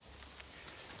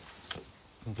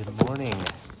Good morning.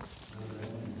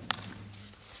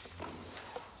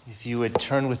 If you would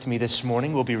turn with me this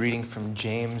morning, we'll be reading from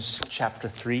James chapter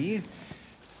 3,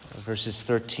 verses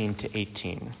 13 to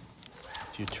 18.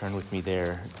 If you turn with me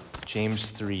there,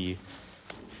 James 3,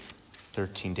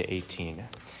 13 to 18.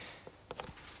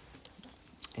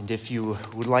 And if you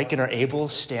would like and are able,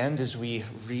 stand as we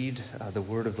read the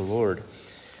word of the Lord.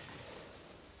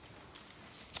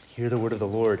 Hear the word of the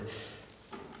Lord.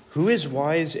 Who is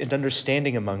wise and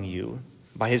understanding among you?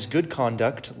 By his good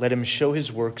conduct, let him show his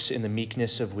works in the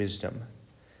meekness of wisdom.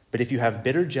 But if you have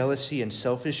bitter jealousy and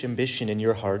selfish ambition in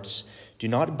your hearts, do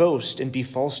not boast and be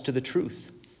false to the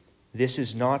truth. This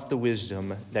is not the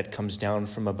wisdom that comes down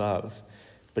from above,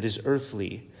 but is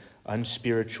earthly,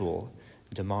 unspiritual,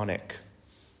 demonic.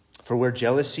 For where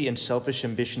jealousy and selfish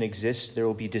ambition exist, there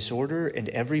will be disorder and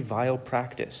every vile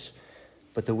practice.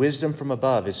 But the wisdom from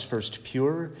above is first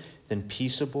pure, then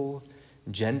peaceable,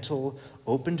 gentle,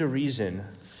 open to reason,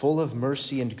 full of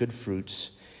mercy and good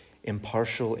fruits,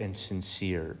 impartial and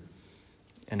sincere.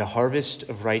 And a harvest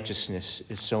of righteousness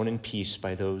is sown in peace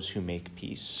by those who make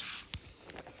peace.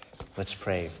 Let's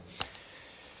pray.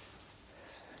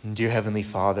 Dear Heavenly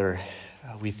Father,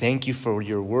 we thank you for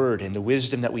your word and the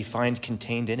wisdom that we find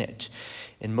contained in it.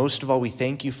 And most of all, we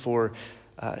thank you for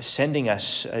sending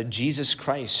us Jesus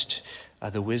Christ,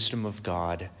 the wisdom of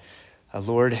God.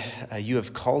 Lord, you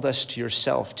have called us to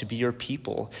yourself to be your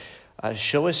people.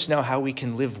 Show us now how we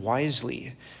can live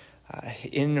wisely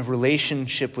in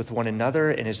relationship with one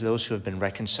another and as those who have been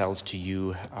reconciled to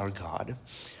you, our God.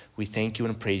 We thank you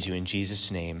and praise you in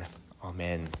Jesus' name.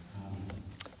 Amen.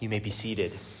 You may be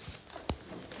seated.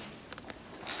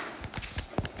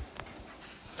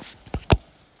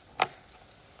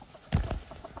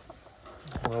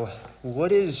 Well,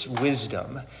 what is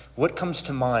wisdom? What comes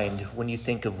to mind when you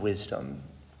think of wisdom?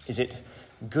 Is it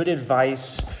good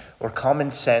advice or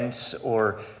common sense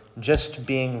or just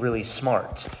being really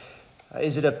smart?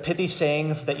 Is it a pithy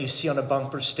saying that you see on a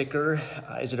bumper sticker?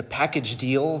 Is it a package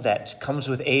deal that comes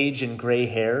with age and gray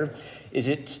hair? Is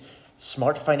it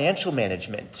smart financial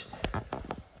management?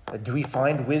 Do we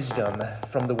find wisdom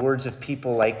from the words of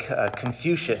people like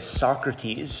Confucius,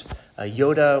 Socrates,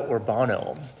 Yoda, or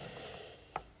Bono?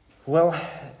 Well,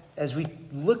 as we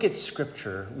look at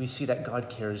Scripture, we see that God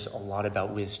cares a lot about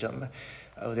wisdom.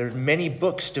 There are many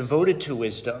books devoted to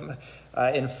wisdom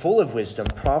and full of wisdom,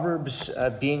 Proverbs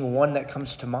being one that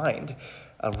comes to mind,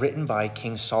 written by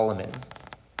King Solomon.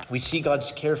 We see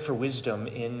God's care for wisdom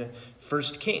in 1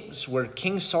 Kings, where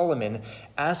King Solomon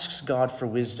asks God for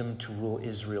wisdom to rule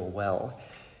Israel well.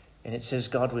 And it says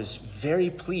God was very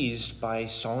pleased by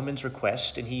Solomon's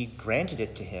request, and he granted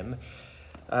it to him.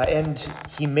 And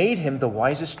he made him the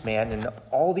wisest man in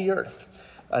all the earth,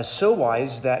 so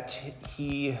wise that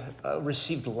he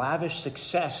received lavish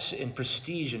success and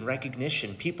prestige and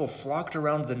recognition. People flocked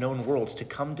around the known world to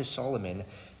come to Solomon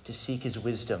to seek his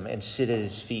wisdom and sit at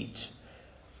his feet.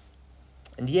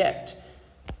 And yet,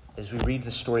 as we read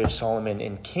the story of Solomon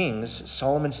in Kings,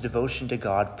 Solomon's devotion to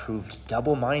God proved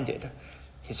double-minded.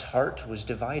 His heart was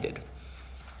divided.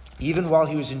 Even while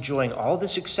he was enjoying all the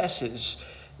successes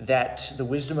that the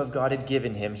wisdom of God had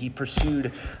given him, he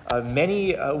pursued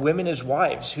many women as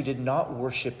wives who did not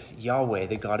worship Yahweh,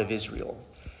 the God of Israel.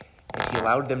 And he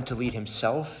allowed them to lead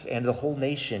himself and the whole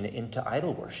nation into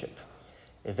idol worship,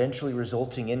 eventually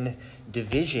resulting in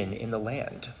division in the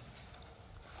land.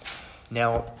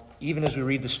 Now, even as we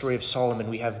read the story of Solomon,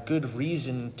 we have good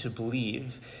reason to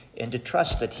believe and to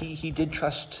trust that he did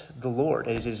trust the Lord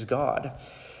as his God,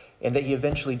 and that he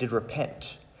eventually did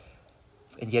repent.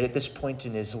 And yet at this point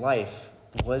in his life,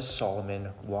 was Solomon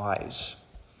wise?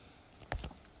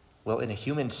 Well, in a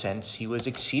human sense, he was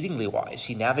exceedingly wise.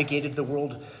 He navigated the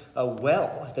world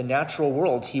well, the natural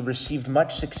world. He received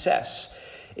much success.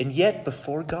 And yet,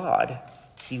 before God,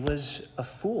 he was a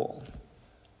fool.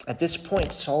 At this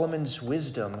point, Solomon's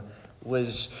wisdom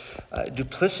was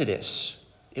duplicitous.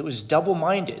 It was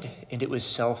double-minded, and it was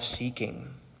self-seeking.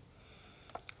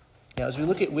 Now, as we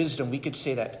look at wisdom, we could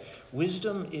say that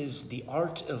wisdom is the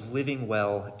art of living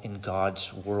well in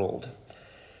God's world.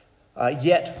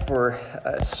 Yet for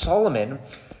Solomon,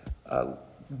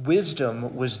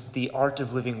 wisdom was the art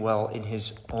of living well in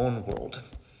his own world.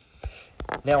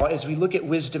 Now, as we look at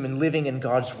wisdom and living in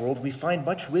God's world, we find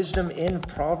much wisdom in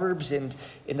Proverbs and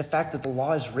in the fact that the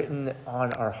law is written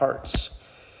on our hearts.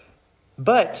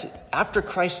 But after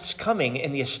Christ's coming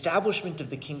and the establishment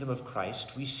of the kingdom of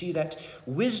Christ, we see that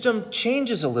wisdom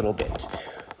changes a little bit.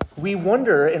 We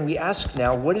wonder and we ask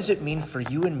now, what does it mean for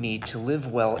you and me to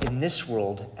live well in this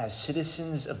world as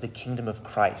citizens of the kingdom of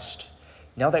Christ?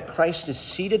 Now that Christ is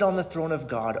seated on the throne of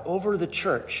God over the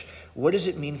church, what does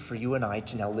it mean for you and I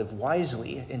to now live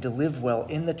wisely and to live well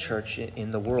in the church,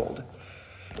 in the world?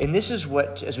 And this is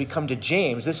what, as we come to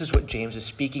James, this is what James is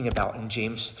speaking about in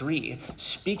James 3,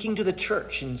 speaking to the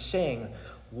church and saying,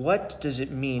 what does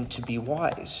it mean to be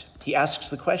wise? He asks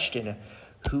the question,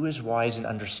 who is wise and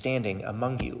understanding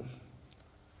among you?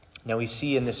 Now we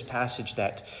see in this passage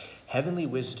that heavenly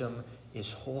wisdom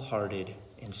is wholehearted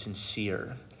and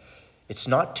sincere. It's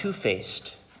not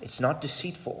two-faced. It's not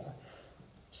deceitful.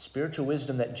 Spiritual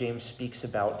wisdom that James speaks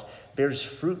about bears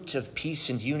fruit of peace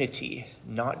and unity,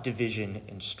 not division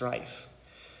and strife.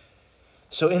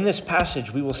 So in this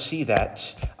passage, we will see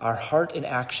that our heart and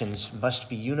actions must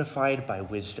be unified by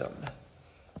wisdom.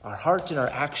 Our heart and our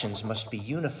actions must be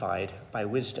unified by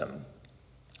wisdom.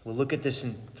 We'll look at this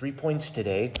in 3 points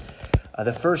today.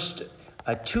 The first,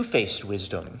 two-faced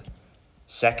wisdom.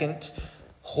 Second,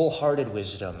 wholehearted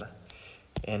wisdom.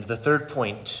 And the third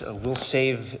point, we'll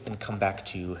save and come back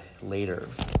to later.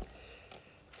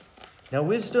 Now,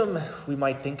 wisdom we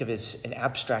might think of as an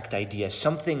abstract idea,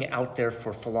 something out there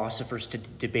for philosophers to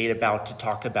debate about, to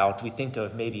talk about. We think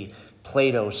of maybe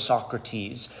Plato,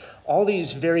 Socrates, all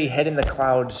these very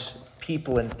head-in-the-clouds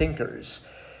people and thinkers.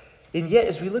 And yet,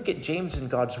 as we look at James and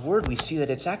God's word, we see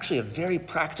that it's actually a very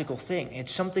practical thing.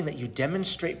 It's something that you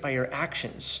demonstrate by your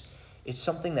actions. It's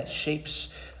something that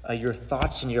shapes your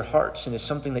thoughts and your hearts, and is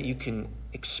something that you can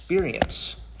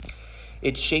experience.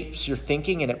 It shapes your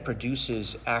thinking and it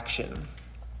produces action.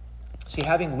 See,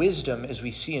 having wisdom, as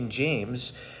we see in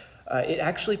James, it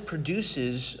actually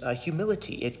produces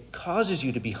humility. It causes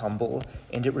you to be humble,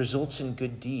 and it results in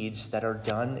good deeds that are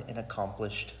done and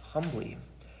accomplished humbly.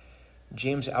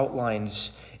 James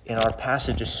outlines in our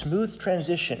passage a smooth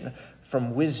transition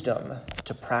from wisdom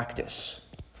to practice.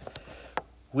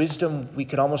 Wisdom, we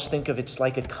could almost think of it's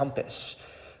like a compass.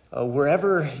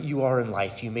 Wherever you are in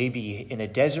life, you may be in a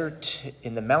desert,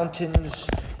 in the mountains,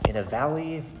 in a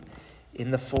valley,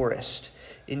 in the forest,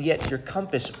 and yet your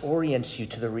compass orients you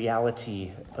to the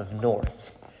reality of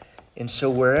north. And so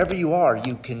wherever you are,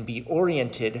 you can be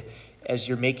oriented as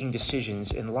you're making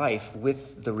decisions in life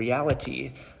with the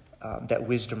reality that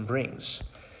wisdom brings.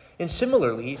 And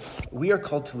similarly, we are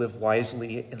called to live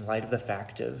wisely in light of the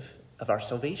fact of our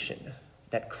salvation,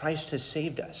 that Christ has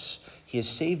saved us. He has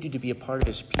saved you to be a part of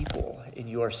his people, and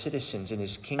you are citizens in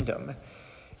his kingdom.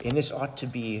 And this ought to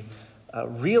be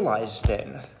realized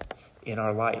then in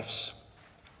our lives.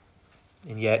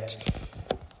 And yet,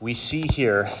 we see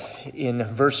here in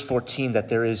verse 14 that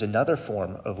there is another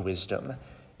form of wisdom,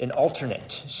 an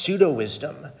alternate,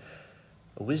 pseudo-wisdom,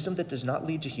 a wisdom that does not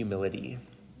lead to humility,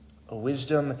 a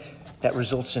wisdom that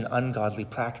results in ungodly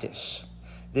practice.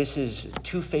 This is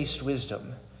two-faced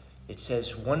wisdom. It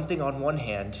says one thing on one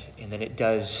hand, and then it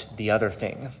does the other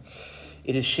thing.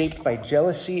 It is shaped by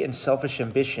jealousy and selfish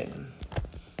ambition.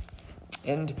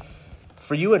 And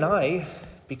for you and I,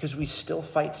 because we still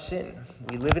fight sin,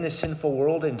 we live in a sinful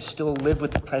world and still live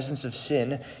with the presence of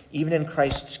sin, even in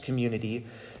Christ's community,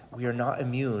 we are not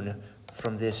immune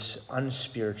from this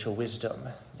unspiritual wisdom,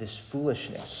 this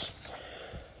foolishness.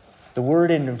 The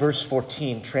word in verse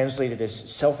 14, translated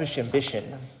as selfish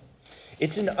ambition,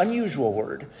 it's an unusual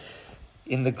word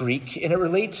in the Greek, and it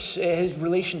has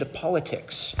relation to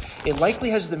politics. It likely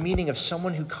has the meaning of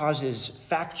someone who causes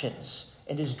factions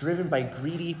and is driven by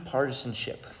greedy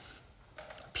partisanship.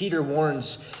 Peter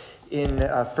warns in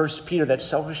 1 Peter that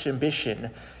selfish ambition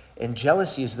and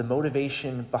jealousy is the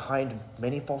motivation behind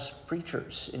many false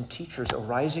preachers and teachers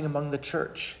arising among the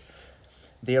church.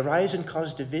 They arise and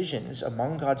cause divisions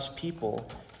among God's people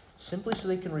simply so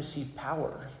they can receive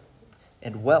power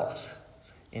and wealth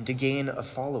and to gain a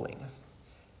following.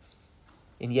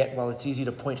 And yet, while it's easy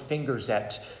to point fingers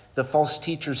at the false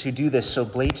teachers who do this so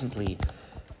blatantly,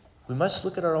 we must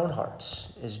look at our own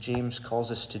hearts, as James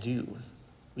calls us to do.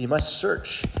 We must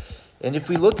search. And if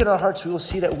we look in our hearts, we will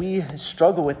see that we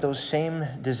struggle with those same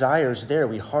desires there.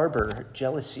 We harbor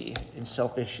jealousy and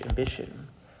selfish ambition.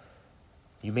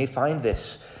 You may find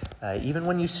this even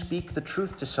when you speak the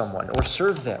truth to someone or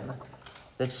serve them,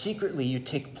 that secretly you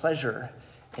take pleasure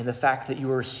in the fact that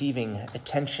you are receiving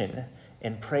attention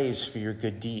and praise for your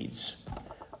good deeds,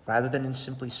 rather than in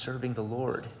simply serving the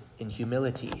Lord in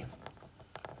humility.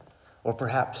 Or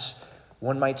perhaps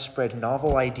one might spread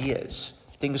novel ideas,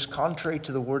 things contrary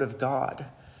to the word of God,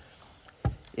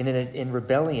 in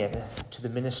rebellion to the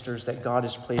ministers that God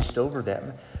has placed over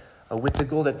them, with the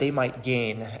goal that they might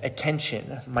gain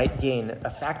attention, might gain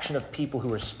a faction of people who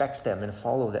respect them and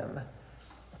follow them.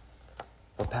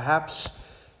 Or perhaps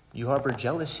you harbor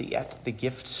jealousy at the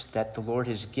gifts that the Lord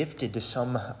has gifted to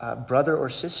some brother or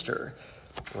sister,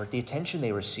 or at the attention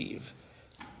they receive.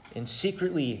 And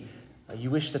secretly, you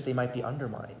wish that they might be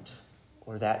undermined,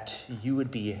 or that you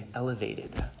would be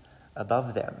elevated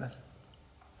above them.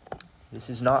 This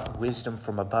is not wisdom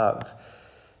from above.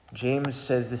 James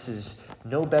says this is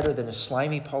no better than a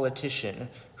slimy politician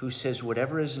who says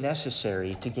whatever is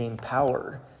necessary to gain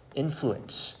power,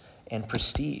 influence, and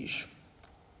prestige.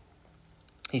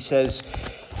 He says,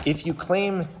 if you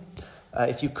claim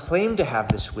to have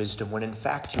this wisdom when in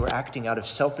fact you are acting out of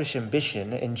selfish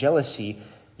ambition and jealousy,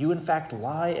 you in fact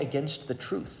lie against the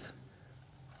truth.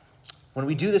 When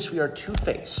we do this, we are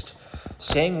two-faced,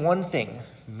 saying one thing,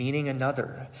 meaning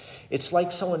another. It's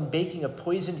like someone baking a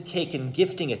poisoned cake and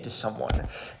gifting it to someone.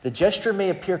 The gesture may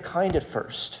appear kind at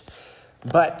first,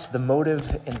 but the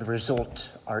motive and the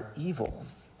result are evil.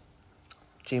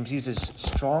 James uses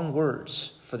strong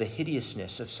words for the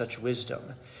hideousness of such wisdom.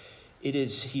 It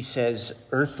is, he says,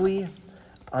 earthly,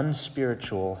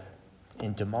 unspiritual,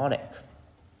 and demonic.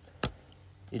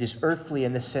 It is earthly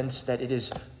in the sense that it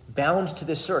is bound to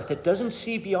this earth. It doesn't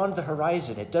see beyond the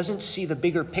horizon. It doesn't see the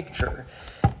bigger picture.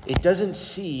 It doesn't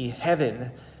see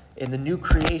heaven and the new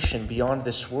creation beyond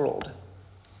this world.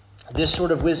 This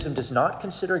sort of wisdom does not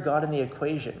consider God in the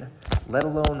equation, let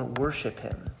alone worship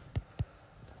him.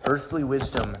 Earthly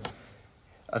wisdom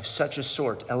of such a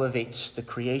sort elevates the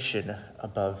creation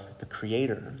above the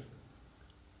Creator.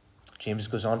 James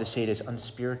goes on to say it is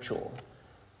unspiritual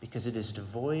because it is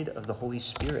devoid of the Holy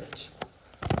Spirit.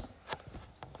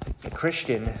 A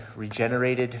Christian,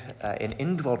 regenerated and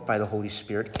indwelt by the Holy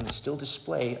Spirit, can still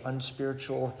display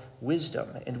unspiritual wisdom,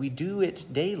 and we do it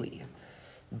daily.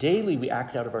 Daily we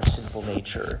act out of our sinful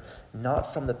nature,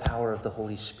 not from the power of the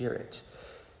Holy Spirit.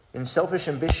 In selfish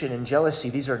ambition and jealousy,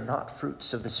 these are not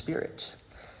fruits of the Spirit.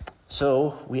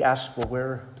 So we ask,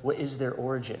 well, what is their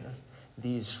origin?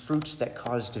 These fruits that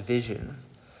cause division.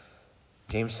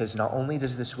 James says not only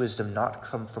does this wisdom not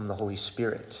come from the Holy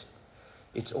Spirit,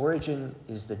 its origin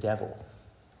is the devil.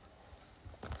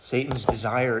 Satan's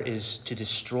desire is to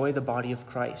destroy the body of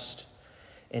Christ,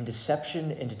 and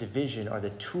deception and division are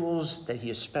the tools that he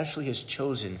especially has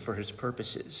chosen for his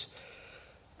purposes.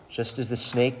 Just as the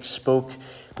snake spoke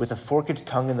with a forked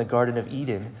tongue in the Garden of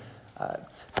Eden,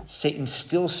 Satan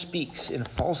still speaks in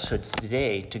falsehood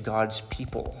today to God's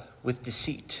people with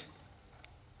deceit.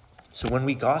 So when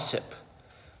we gossip,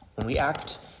 when we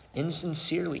act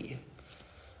insincerely,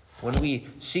 when we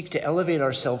seek to elevate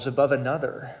ourselves above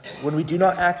another, when we do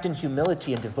not act in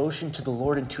humility and devotion to the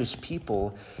Lord and to his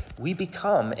people, we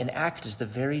become and act as the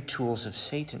very tools of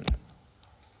Satan.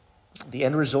 The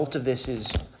end result of this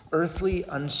is earthly,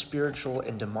 unspiritual,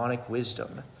 and demonic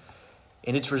wisdom.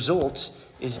 And its result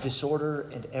is disorder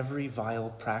and every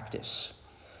vile practice.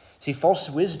 See, false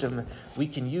wisdom we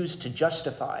can use to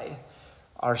justify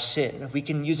our sin. We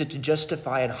can use it to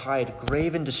justify and hide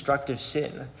grave and destructive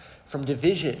sin, from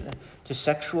division to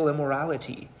sexual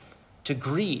immorality, to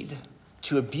greed,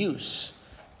 to abuse,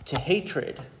 to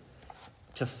hatred,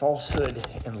 to falsehood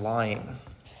and lying.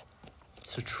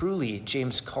 So truly,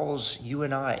 James calls you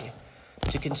and I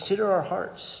to consider our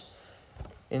hearts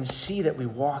and see that we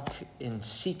walk and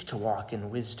seek to walk in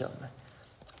wisdom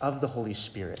of the Holy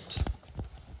Spirit.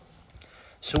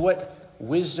 So what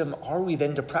wisdom are we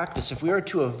then to practice? If we are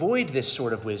to avoid this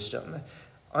sort of wisdom,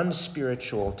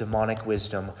 unspiritual, demonic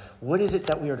wisdom, what is it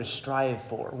that we are to strive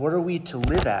for? What are we to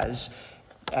live as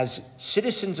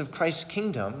citizens of Christ's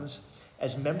kingdoms,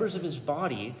 as members of his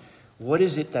body? What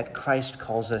is it that Christ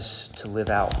calls us to live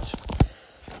out?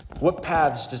 What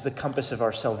paths does the compass of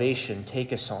our salvation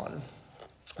take us on?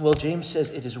 Well, James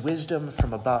says it is wisdom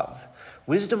from above,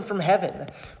 wisdom from heaven,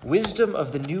 wisdom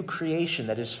of the new creation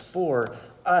that is for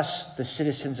us, the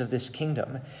citizens of this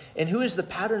kingdom. And who is the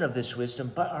pattern of this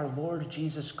wisdom but our Lord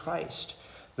Jesus Christ,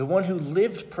 the one who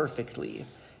lived perfectly.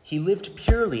 He lived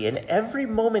purely in every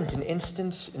moment and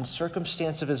instance and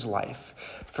circumstance of his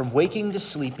life, from waking to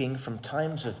sleeping, from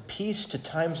times of peace to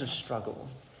times of struggle,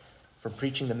 from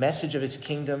preaching the message of his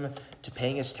kingdom to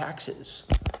paying his taxes.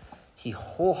 He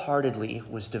wholeheartedly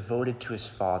was devoted to his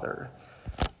Father.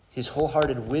 His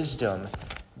wholehearted wisdom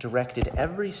directed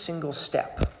every single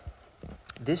step.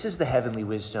 This is the heavenly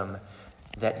wisdom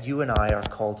that you and I are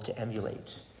called to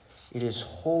emulate. It is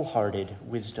wholehearted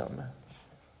wisdom.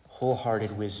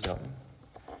 Wholehearted wisdom.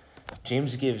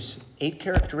 James gives 8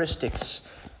 characteristics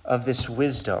of this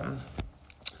wisdom,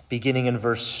 beginning in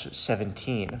verse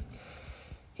 17.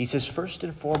 He says, first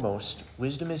and foremost,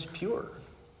 wisdom is pure.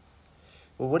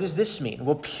 Well, what does this mean?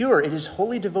 Well, pure, it is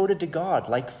wholly devoted to God.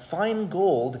 Like fine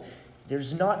gold,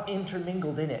 there's not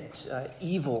intermingled in it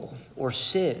evil or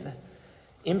sin,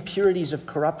 impurities of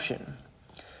corruption.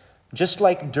 Just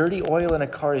like dirty oil in a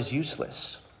car is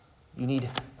useless, You need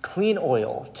clean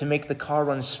oil to make the car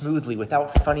run smoothly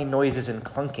without funny noises and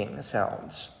clunking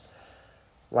sounds.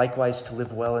 Likewise, to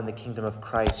live well in the kingdom of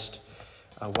Christ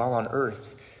while on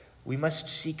earth, we must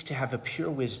seek to have a pure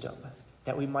wisdom,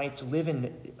 that we might live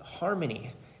in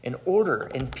harmony, in order,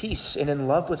 in peace, and in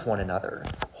love with one another,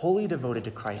 wholly devoted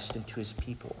to Christ and to his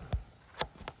people.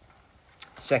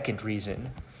 Second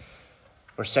reason,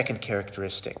 or second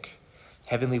characteristic,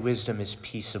 heavenly wisdom is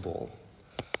peaceable.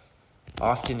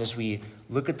 Often as we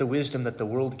look at the wisdom that the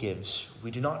world gives,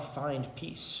 we do not find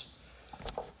peace.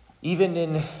 Even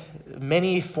in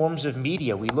many forms of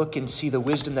media, we look and see the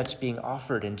wisdom that's being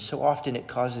offered, and so often it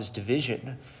causes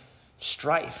division,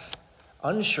 strife,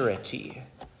 unsurety.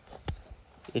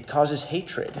 It causes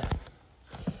hatred.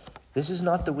 This is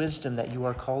not the wisdom that you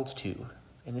are called to,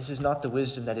 and this is not the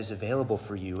wisdom that is available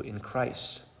for you in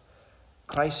Christ.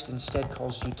 Christ instead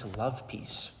calls you to love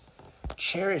peace.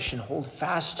 Cherish and hold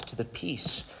fast to the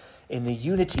peace and the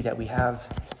unity that we have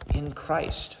in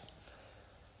Christ.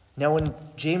 Now, when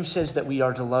James says that we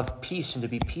are to love peace and to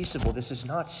be peaceable, this is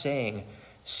not saying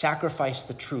sacrifice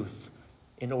the truth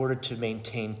in order to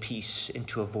maintain peace and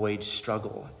to avoid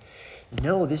struggle.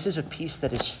 No, this is a peace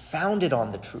that is founded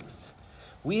on the truth.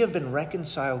 We have been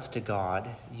reconciled to God,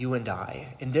 you and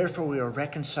I, and therefore we are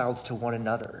reconciled to one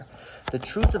another. The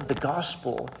truth of the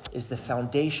gospel is the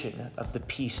foundation of the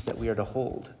peace that we are to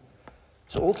hold.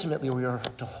 So ultimately we are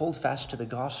to hold fast to the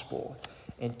gospel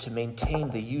and to maintain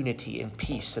the unity and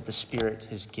peace that the Spirit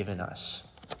has given us.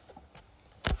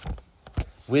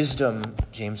 Wisdom,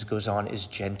 James goes on, is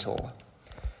gentle.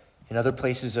 In other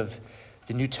places of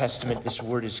the New Testament, this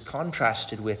word is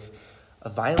contrasted with a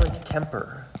violent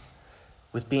temper,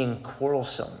 with being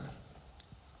quarrelsome.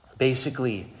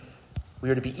 Basically, we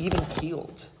are to be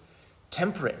even-keeled,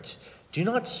 temperate. Do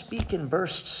not speak in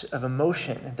bursts of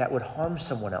emotion that would harm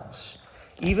someone else,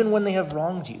 even when they have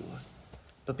wronged you,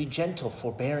 but be gentle,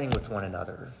 forbearing with one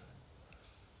another.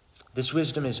 This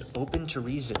wisdom is open to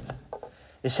reason.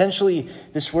 Essentially,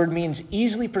 this word means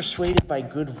easily persuaded by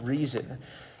good reason.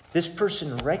 This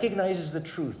person recognizes the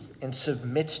truth and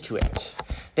submits to it.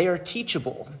 They are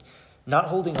teachable, not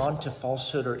holding on to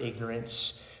falsehood or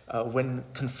ignorance when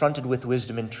confronted with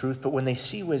wisdom and truth, but when they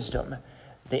see wisdom,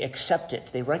 they accept it,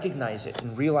 they recognize it,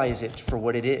 and realize it for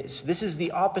what it is. This is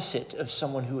the opposite of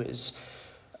someone who is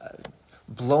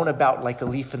blown about like a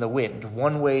leaf in the wind,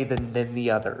 one way then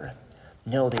the other.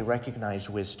 No, they recognize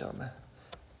wisdom,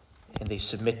 and they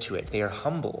submit to it. They are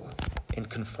humble and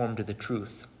conform to the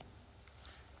truth.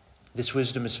 This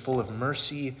wisdom is full of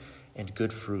mercy and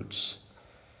good fruits.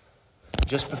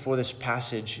 Just before this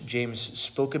passage, James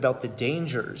spoke about the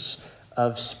dangers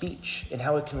of speech and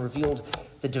how it can reveal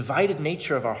the divided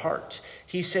nature of our heart.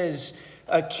 He says,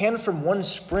 can from one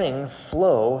spring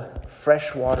flow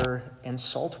fresh water and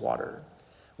salt water?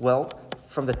 Well,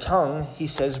 from the tongue, he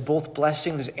says, both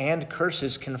blessings and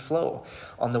curses can flow.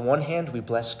 On the one hand, we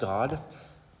bless God.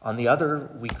 On the other,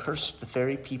 we curse the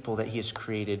very people that he has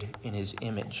created in his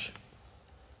image.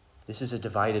 This is a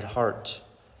divided heart,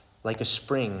 like a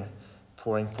spring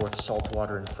pouring forth salt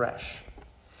water and fresh.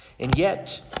 And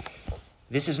yet,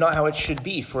 this is not how it should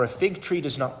be, for a fig tree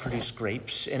does not produce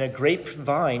grapes, and a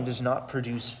grapevine does not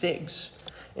produce figs.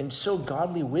 And so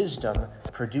godly wisdom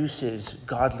produces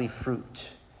godly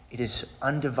fruit. It is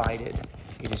undivided,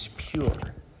 it is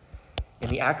pure, and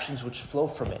the actions which flow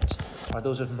from it are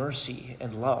those of mercy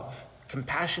and love,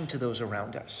 compassion to those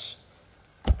around us.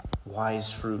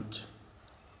 Wise fruit.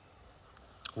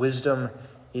 Wisdom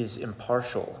is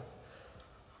impartial.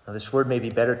 Now, this word may be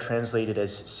better translated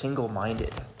as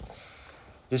single-minded.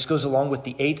 This goes along with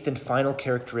the eighth and final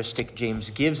characteristic James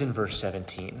gives in verse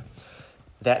 17,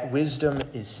 that wisdom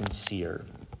is sincere.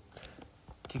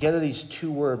 Together, these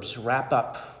two words wrap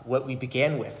up what we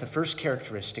began with. The first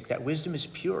characteristic, that wisdom is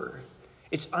pure.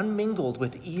 It's unmingled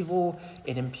with evil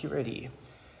and impurity.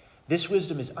 This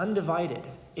wisdom is undivided.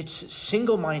 It's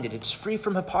single-minded. It's free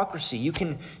from hypocrisy. You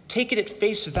can take it at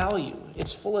face value.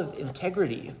 It's full of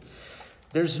integrity.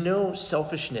 There's no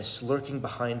selfishness lurking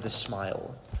behind the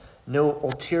smile, no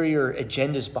ulterior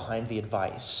agendas behind the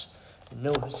advice,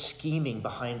 no scheming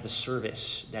behind the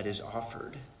service that is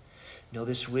offered. No,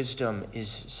 this wisdom is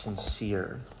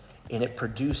sincere, and it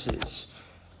produces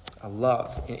a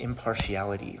love and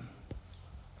impartiality.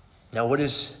 Now, what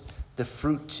is the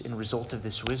fruit and result of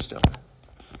this wisdom?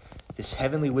 This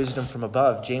heavenly wisdom from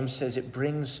above, James says it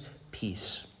brings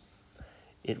peace.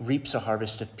 It reaps a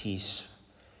harvest of peace.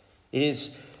 It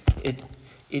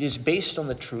is based on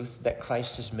the truth that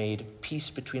Christ has made peace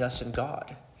between us and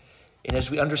God. And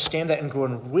as we understand that and grow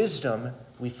in wisdom,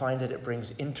 we find that it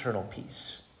brings internal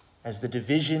peace. As the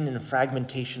division and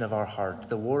fragmentation of our heart,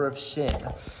 the war of sin,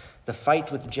 The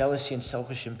fight with jealousy and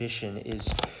selfish ambition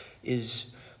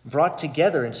is brought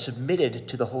together and submitted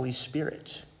to the Holy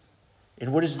Spirit.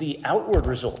 And what is the outward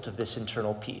result of this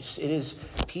internal peace? It is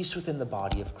peace within the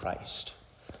body of Christ,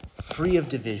 free of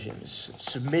divisions,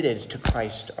 submitted to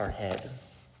Christ our head.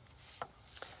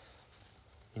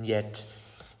 And yet,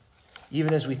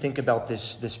 even as we think about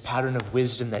this pattern of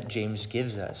wisdom that James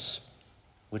gives us,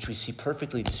 which we see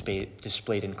perfectly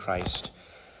displayed in Christ,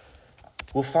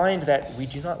 we'll find that we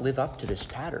do not live up to this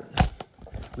pattern.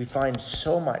 We find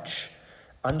so much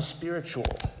unspiritual,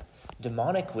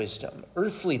 demonic wisdom,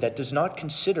 earthly, that does not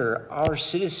consider our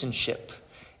citizenship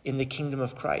in the kingdom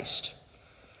of Christ.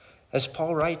 As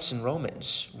Paul writes in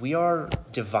Romans, we are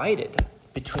divided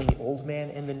between the old man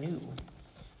and the new,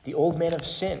 the old man of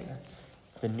sin,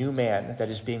 the new man that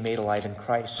is being made alive in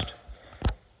Christ.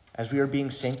 As we are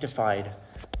being sanctified,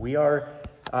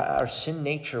 our sin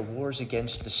nature wars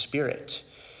against the Spirit.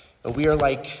 We are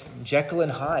like Jekyll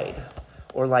and Hyde,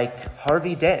 or like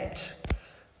Harvey Dent.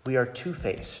 We are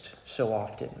two-faced so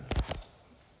often.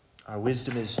 Our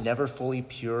wisdom is never fully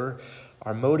pure.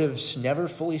 Our motives never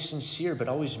fully sincere, but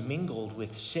always mingled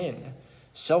with sin,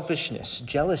 selfishness,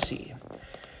 jealousy.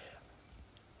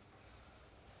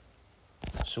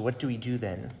 So what do we do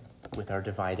then with our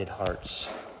divided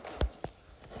hearts?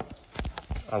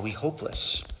 Are we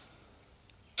hopeless?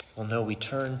 Well, no, we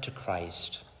turn to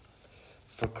Christ.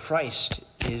 For Christ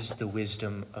is the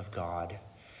wisdom of God.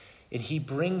 And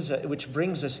which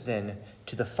brings us then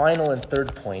to the final and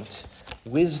third point,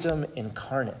 wisdom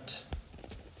incarnate.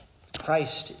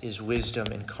 Christ is wisdom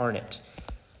incarnate.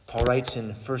 Paul writes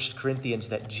in 1 Corinthians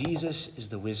that Jesus is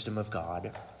the wisdom of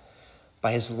God.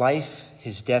 By his life,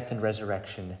 his death, and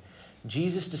resurrection,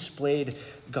 Jesus displayed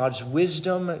God's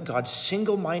wisdom, God's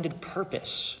single-minded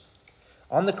purpose.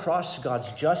 On the cross,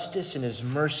 God's justice and his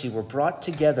mercy were brought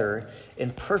together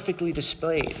and perfectly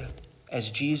displayed as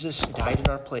Jesus died in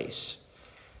our place,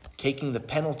 taking the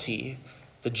penalty,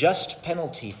 the just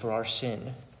penalty for our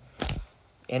sin,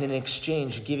 and in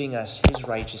exchange giving us his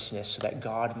righteousness so that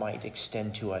God might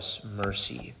extend to us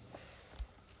mercy.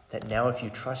 That now if you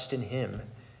trust in him,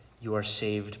 you are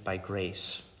saved by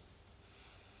grace.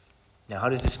 Now, how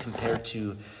does this compare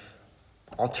to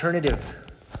alternative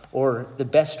or the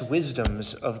best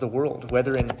wisdoms of the world,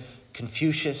 whether in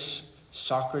Confucius,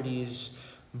 Socrates,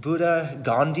 Buddha,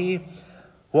 Gandhi?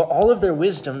 Well, all of their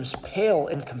wisdoms pale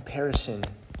in comparison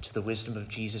to the wisdom of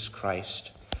Jesus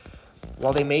Christ.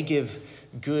 While they may give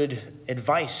good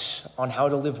advice on how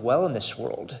to live well in this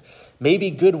world,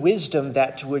 maybe good wisdom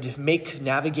that would make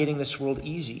navigating this world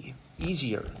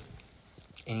easier,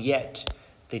 and yet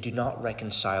they do not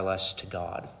reconcile us to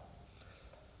God.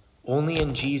 Only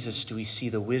in Jesus do we see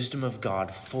the wisdom of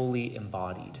God fully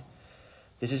embodied.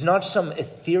 This is not some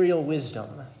ethereal wisdom.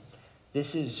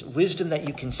 This is wisdom that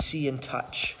you can see and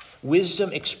touch.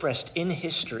 Wisdom expressed in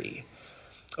history.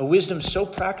 A wisdom so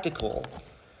practical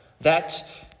that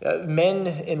men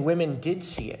and women did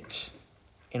see it,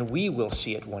 and we will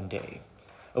see it one day.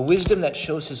 A wisdom that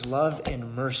shows his love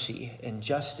and mercy and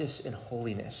justice and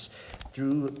holiness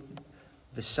through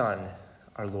the Son,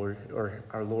 our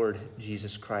Lord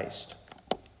Jesus Christ.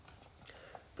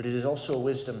 But it is also a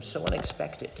wisdom so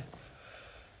unexpected,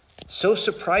 so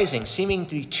surprising, seeming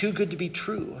to be too good to be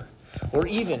true, or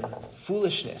even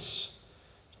foolishness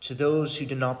to those who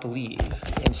do not believe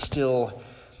and still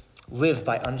live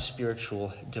by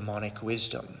unspiritual, demonic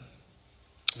wisdom.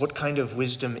 What kind of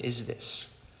wisdom is this?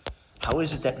 How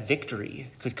is it that victory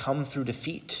could come through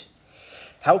defeat?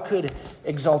 How could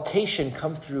exaltation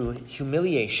come through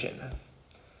humiliation?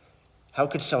 How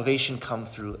could salvation come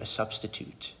through a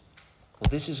substitute? Well,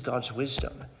 this is God's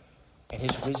wisdom, and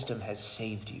his wisdom has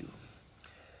saved you.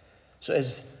 So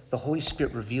as the Holy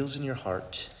Spirit reveals in your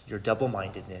heart your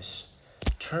double-mindedness,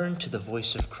 turn to the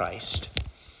voice of Christ.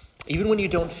 Even when you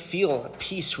don't feel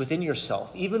peace within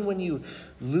yourself, even when you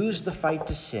lose the fight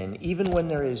to sin, even when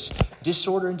there is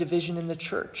disorder and division in the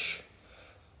church,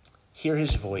 hear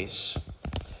his voice.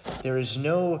 There is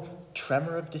no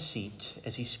tremor of deceit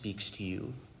as he speaks to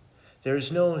you. There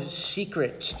is no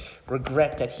secret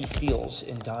regret that he feels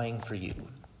in dying for you.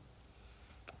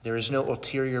 There is no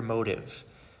ulterior motive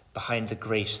behind the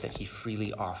grace that he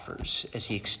freely offers as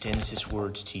he extends his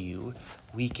words to you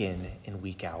week in and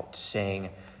week out,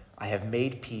 saying, I have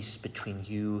made peace between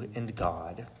you and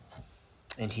God,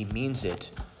 and he means it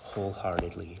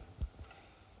wholeheartedly.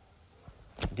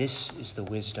 This is the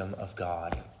wisdom of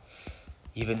God.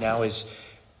 Even now,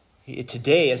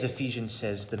 today, as Ephesians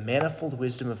says, the manifold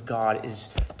wisdom of God is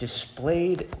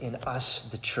displayed in us,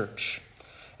 the church.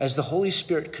 As the Holy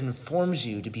Spirit conforms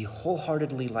you to be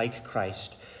wholeheartedly like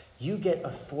Christ, you get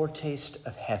a foretaste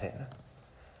of heaven.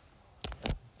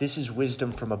 This is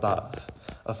wisdom from above,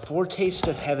 a foretaste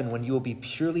of heaven when you will be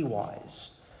purely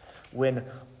wise, when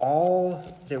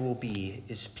all there will be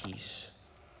is peace.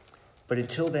 But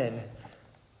until then,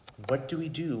 what do we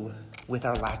do with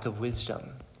our lack of wisdom?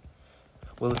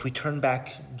 Well, if we turn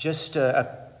back just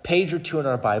a page or two in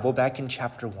our Bible, back in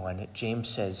chapter 1, James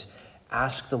says,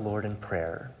 ask the Lord in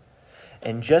prayer.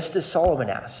 And just as Solomon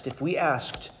asked, if we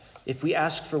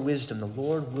ask for wisdom, the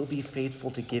Lord will be faithful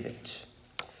to give it.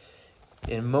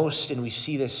 And we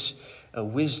see this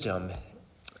wisdom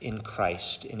in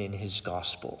Christ and in his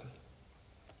gospel.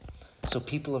 So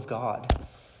people of God,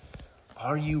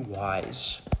 are you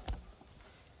wise?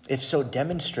 If so,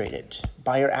 demonstrate it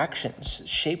by your actions,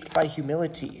 shaped by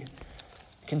humility.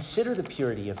 Consider the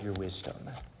purity of your wisdom.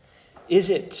 Is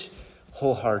it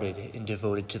wholehearted and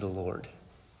devoted to the Lord?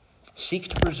 Seek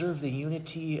to preserve the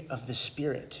unity of the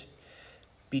Spirit.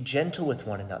 Be gentle with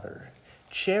one another.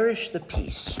 Cherish the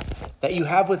peace that you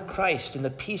have with Christ and the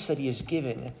peace that he has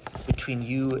given between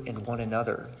you and one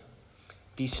another.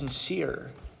 Be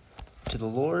sincere to the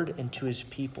Lord and to his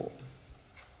people.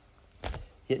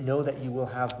 Yet know that you will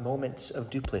have moments of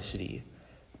duplicity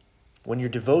when your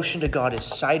devotion to God is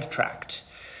sidetracked,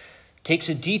 takes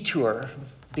a detour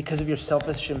because of your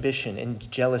selfish ambition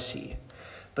and jealousy.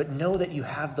 But know that you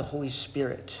have the Holy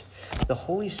Spirit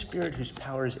whose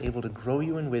power is able to grow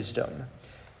you in wisdom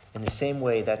in the same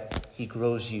way that he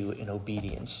grows you in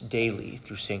obedience daily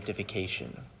through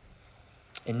sanctification.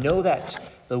 And know that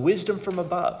the wisdom from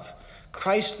above,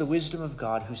 Christ, the wisdom of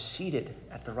God, who's seated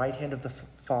at the right hand of the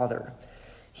Father,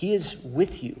 he is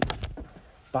with you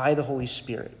by the Holy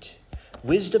Spirit.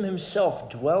 Wisdom himself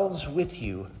dwells with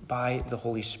you by the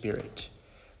Holy Spirit.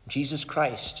 Jesus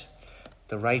Christ,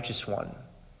 the righteous one,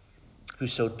 who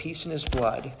sowed peace in his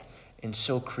blood and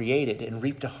so created and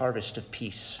reaped a harvest of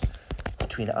peace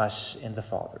between us and the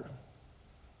Father.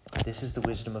 This is the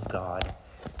wisdom of God,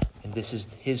 and this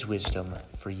is his wisdom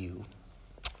for you.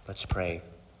 Let's pray.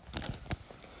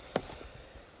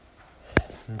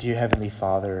 Dear Heavenly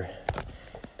Father,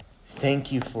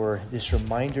 thank you for this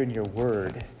reminder in your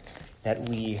word that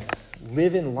we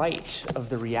live in light of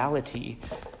the reality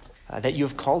that you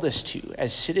have called us to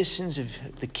as citizens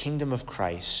of the kingdom of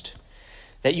Christ,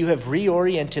 that you have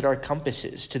reoriented our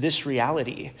compasses to this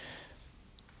reality.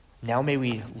 Now may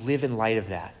we live in light of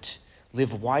that,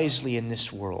 live wisely in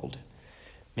this world.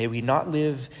 May we not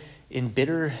live in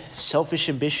bitter, selfish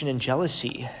ambition and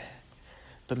jealousy,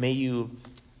 but may you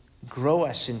grow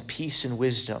us in peace and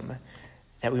wisdom,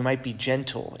 that we might be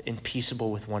gentle and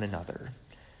peaceable with one another.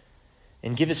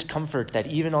 And give us comfort that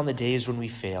even on the days when we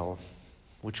fail,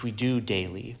 which we do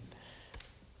daily,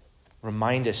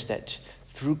 remind us that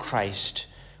through Christ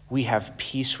we have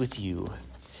peace with you,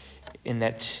 and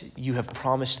that you have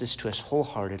promised this to us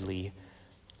wholeheartedly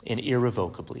and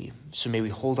irrevocably. So may we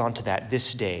hold on to that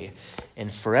this day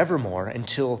and forevermore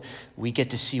until we get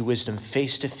to see wisdom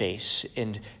face to face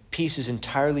and peace is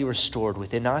entirely restored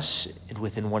within us and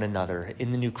within one another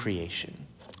in the new creation.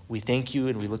 We thank you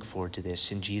and we look forward to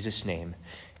this. In Jesus' name,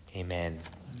 amen.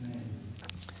 Amen.